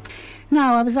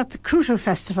 Now, I was at the Cooter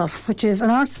Festival, which is an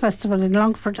arts festival in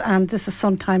Longford, and this is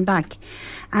some time back.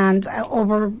 And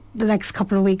over the next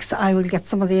couple of weeks, I will get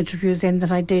some of the interviews in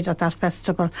that I did at that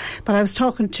festival. But I was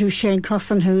talking to Shane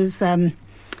Cusson, who's the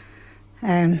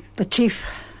chief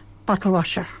bottle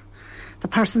washer, the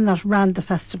person that ran the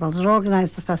festival, that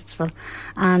organised the festival,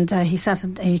 and he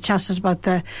chatted about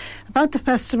the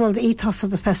festival, the ethos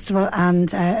of the festival,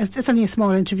 and it's only a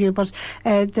small interview, but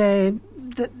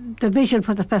the vision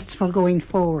for the festival going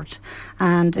forward.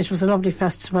 And it was a lovely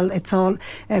festival. It's all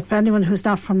for anyone who's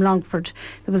not from Longford.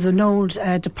 There was an old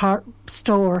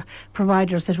store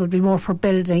providers that would be more for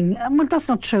building. Well, that's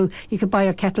not true. You could buy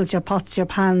your kettles, your pots, your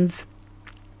pans,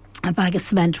 a bag of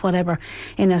cement, whatever,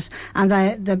 in it. And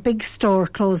the big store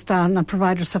closed down, and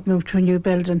providers have moved to a new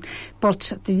building.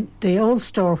 But the old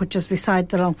store, which is beside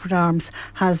the Longford Arms,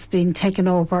 has been taken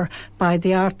over by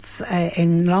the Arts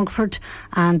in Longford,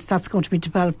 and that's going to be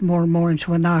developed more and more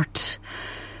into an art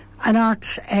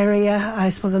area, I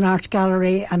suppose, an art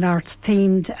gallery, an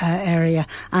art-themed area.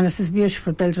 And it's this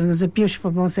beautiful building. There's a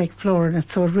beautiful mosaic floor in it,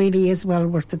 so it really is well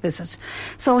worth the visit.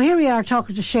 So here we are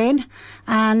talking to Shane,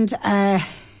 and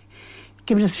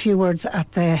giving us a few words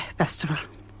at the festival.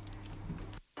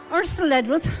 Ursula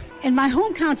Ledwith, in my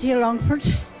home county of Longford,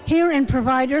 here in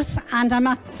Providers, and I'm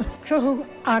at the Cruhu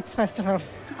Arts Festival.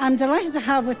 I'm delighted to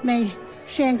have with me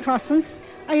Shane Cusson.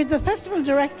 Are you the festival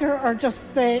director or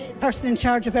just the person in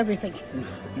charge of everything?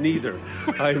 Neither.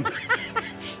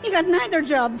 You got neither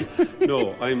jobs.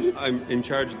 No, I'm in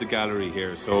charge of the gallery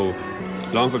here. So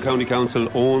Longford County Council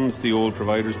owns the old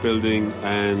Providers building,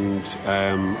 and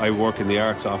I work in the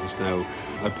arts office now.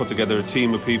 I put together a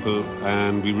team of people,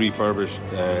 and we refurbished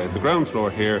the ground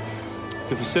floor here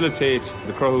to facilitate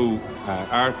the Crow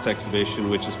Arts Exhibition,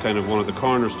 which is kind of one of the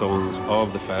cornerstones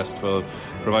of the festival,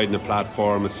 providing a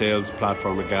platform, a sales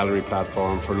platform, a gallery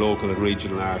platform for local and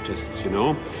regional artists, you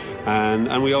know.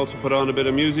 And we also put on a bit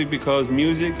of music, because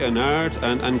music and art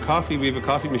and coffee, we have a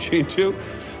coffee machine too.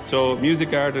 So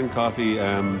music, art and coffee,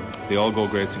 they all go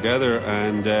great together.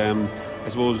 And I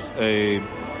suppose,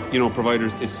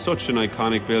 Providers is such an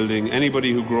iconic building.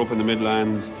 Anybody who grew up in the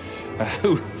Midlands,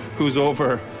 who's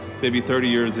over maybe 30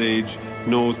 years age,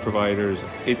 knows Providers.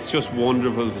 It's just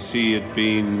wonderful to see it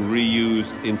being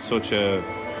reused in such a,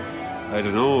 I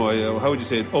don't know, how would you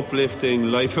say it,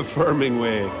 uplifting, life-affirming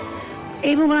way.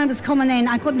 Even when I was coming in,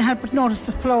 I couldn't help but notice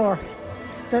the floor,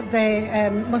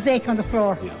 the mosaic on the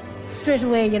floor. Yeah. Straight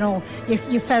away,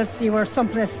 you felt you were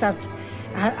someplace that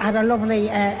had a lovely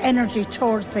energy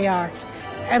towards the art.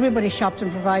 Everybody shopped in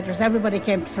Providers, everybody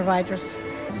came to Providers.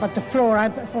 But the floor, I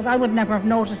suppose I would never have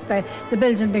noticed the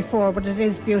building before, but it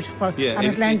is beautiful, and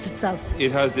it lends itself.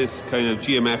 It has this kind of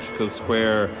geometrical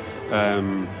square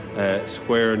and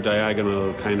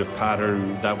diagonal kind of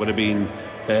pattern that would have been,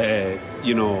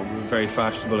 very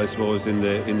fashionable, I suppose, in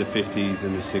the 50s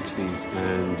and the 60s,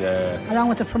 and along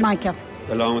with the Formica.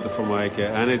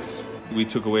 And we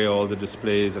took away all the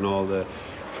displays and all the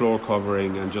floor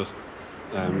covering and just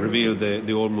revealed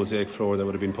the old mosaic floor that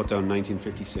would have been put down in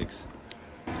 1956.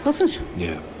 Was it?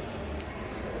 Yeah.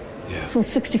 So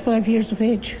 65 years of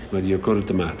age. Well, you're good at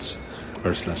the maths,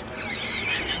 Ursula.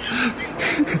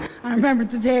 I remember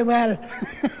the day well.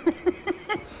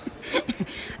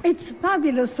 It's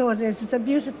fabulous, so it is. It's a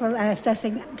beautiful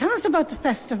setting. Tell us about the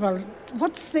festival.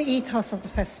 What's the ethos of the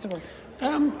festival?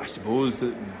 I suppose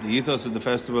the ethos of the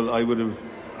festival, I would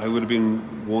have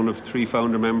been one of 3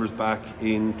 founder members back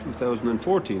in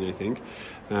 2014, I think.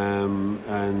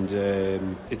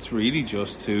 It's really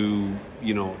just to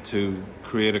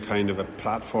create a kind of a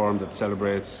platform that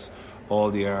celebrates all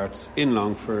the arts in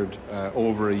Longford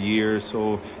over a year.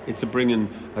 So it's a bringing,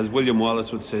 as William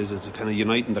Wallace would say, it's a kind of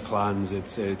uniting the clans.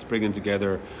 It's bringing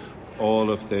together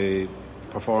all of the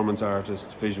performance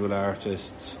artists, visual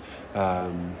artists,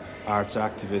 arts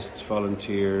activists,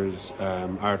 volunteers,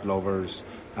 art lovers,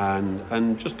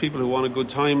 and just people who want a good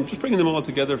time, just bringing them all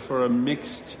together for a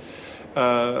mixed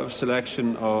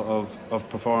selection of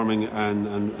performing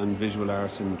and visual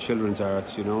arts and children's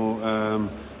arts, and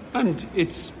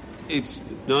it's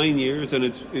 9 years, and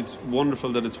it's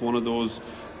wonderful that it's one of those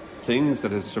things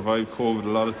that has survived COVID. A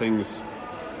lot of things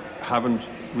haven't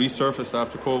resurfaced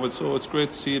after COVID, so it's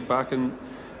great to see it back and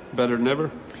better than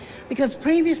ever. Because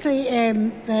previously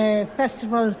the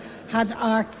festival had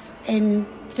arts in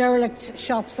derelict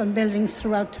shops and buildings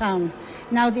throughout town.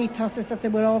 Now the ethos is that they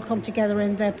will all come together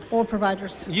in the old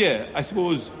Providers. Yeah, I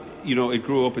suppose, it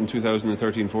grew up in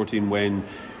 2013-14 when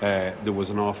there was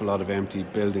an awful lot of empty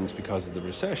buildings because of the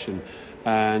recession,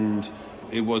 and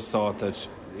it was thought that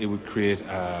it would create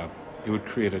a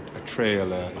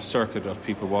trail, a circuit of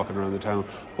people walking around the town.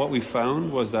 What we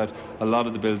found was that a lot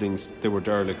of the buildings, they were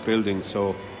derelict buildings,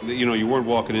 so you weren't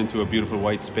walking into a beautiful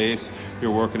white space, you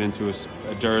were walking into a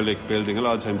derelict building. A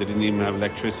lot of the time they didn't even have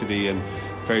electricity and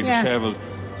very dishevelled.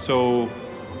 So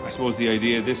I suppose the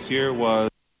idea this year was...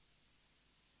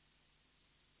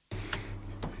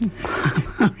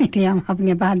 Really, I'm having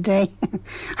a bad day.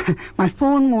 My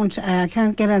phone won't, I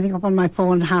can't get anything up on my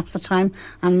phone half the time,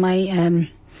 and my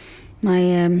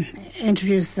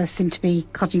interviews seem to be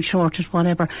cutting short at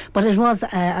whatever. But it was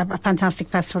a fantastic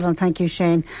festival, and thank you,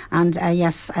 Shane. And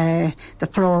yes, the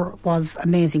floor was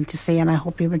amazing to see, and I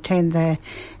hope you retain the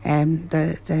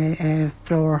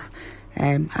floor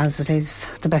as it is,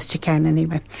 the best you can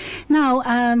anyway. Now,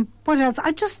 what else?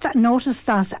 I just noticed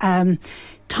that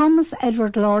Thomas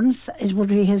Edward Lawrence, it would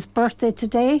be his birthday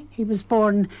today. He was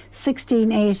born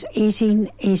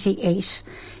 1888.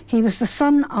 He was the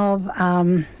son of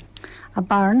a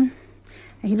baron.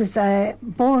 He was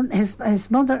born. His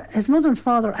mother and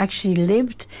father actually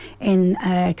lived in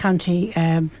County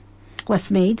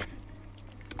Westmeath.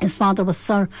 His father was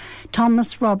Sir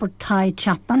Thomas Robert Tye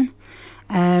Chapman,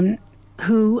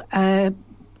 who,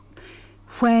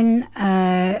 when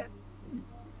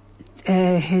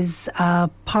his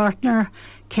partner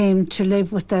came to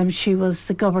live with them, she was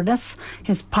the governess.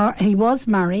 He was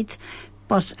married,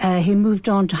 but he moved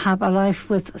on to have a life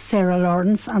with Sarah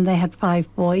Lawrence, and they had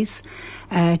 5 boys.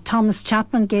 Thomas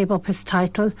Chapman gave up his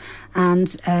title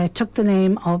and took the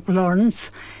name of Lawrence.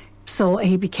 So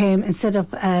he became, instead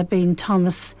of being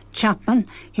Thomas Chapman,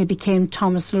 he became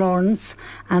Thomas Lawrence,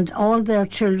 and all their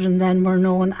children then were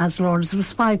known as Lawrence. There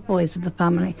was 5 boys in the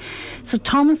family. So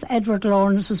Thomas Edward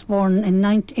Lawrence was born in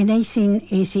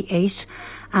 1888,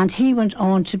 and he went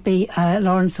on to be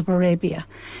Lawrence of Arabia.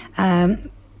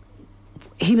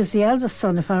 He was the eldest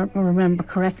son, if I remember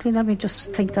correctly. Let me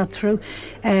just think that through.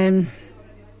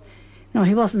 No,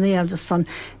 he wasn't the eldest son.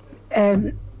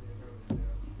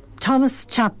 Thomas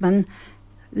Chapman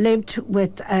lived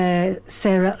with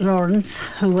Sarah Lawrence,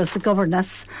 who was the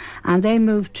governess, and they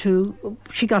moved to,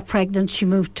 she got pregnant, she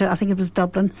moved to, I think it was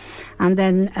Dublin, and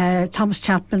then Thomas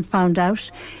Chapman found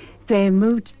out. They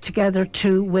moved together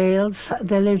to Wales.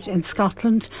 They lived in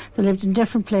Scotland. They lived in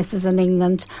different places in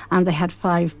England, and they had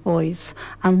 5 boys.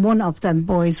 And one of them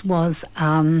boys was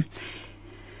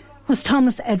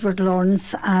Thomas Edward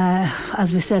Lawrence,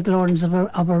 as we said, Lawrence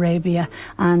of Arabia,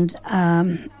 and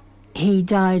he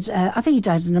died, I think he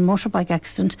died in a motorbike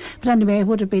accident, but anyway, it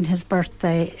would have been his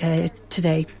birthday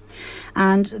today.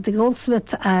 And the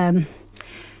goldsmith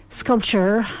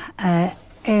sculptor,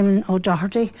 Eamon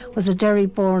O'Doherty, was a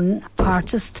Derry-born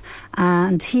artist,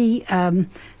 and he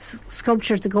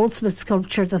sculptured the goldsmith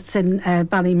sculpture that's in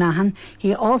Ballymahan.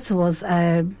 He also was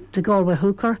the Galway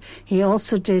hooker. He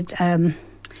also did,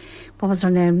 what was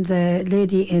her name, the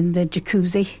lady in the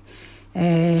jacuzzi,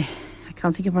 I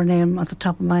can't think of her name at the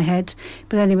top of my head,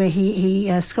 but anyway,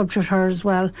 he sculptured her as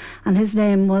well, and his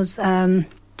name was Eamon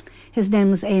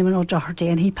O'Doherty,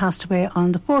 and he passed away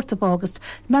on the 4th of August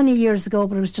many years ago,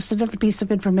 but it was just a little piece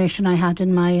of information I had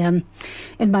in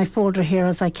my folder here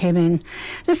as I came in.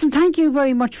 Listen, thank you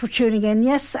very much for tuning in.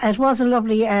 Yes, it was a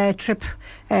lovely trip.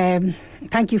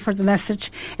 Thank you for the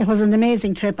message. It was an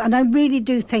amazing trip, and I really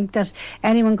do think that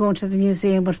anyone going to the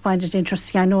museum would find it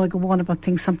interesting. I know I go on about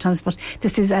things sometimes, but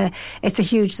this is it's a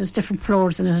huge, there's different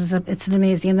floors, and it's an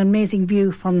amazing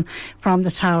view from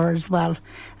the tower as well.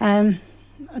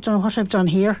 I don't know what I've done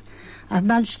here. I've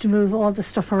managed to move all the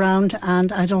stuff around,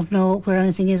 and I don't know where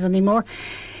anything is anymore.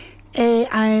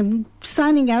 I'm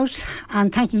signing out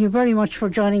and thanking you very much for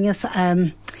joining us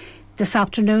this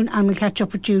afternoon, and we'll catch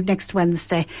up with you next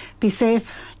Wednesday. Be safe.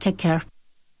 Take care.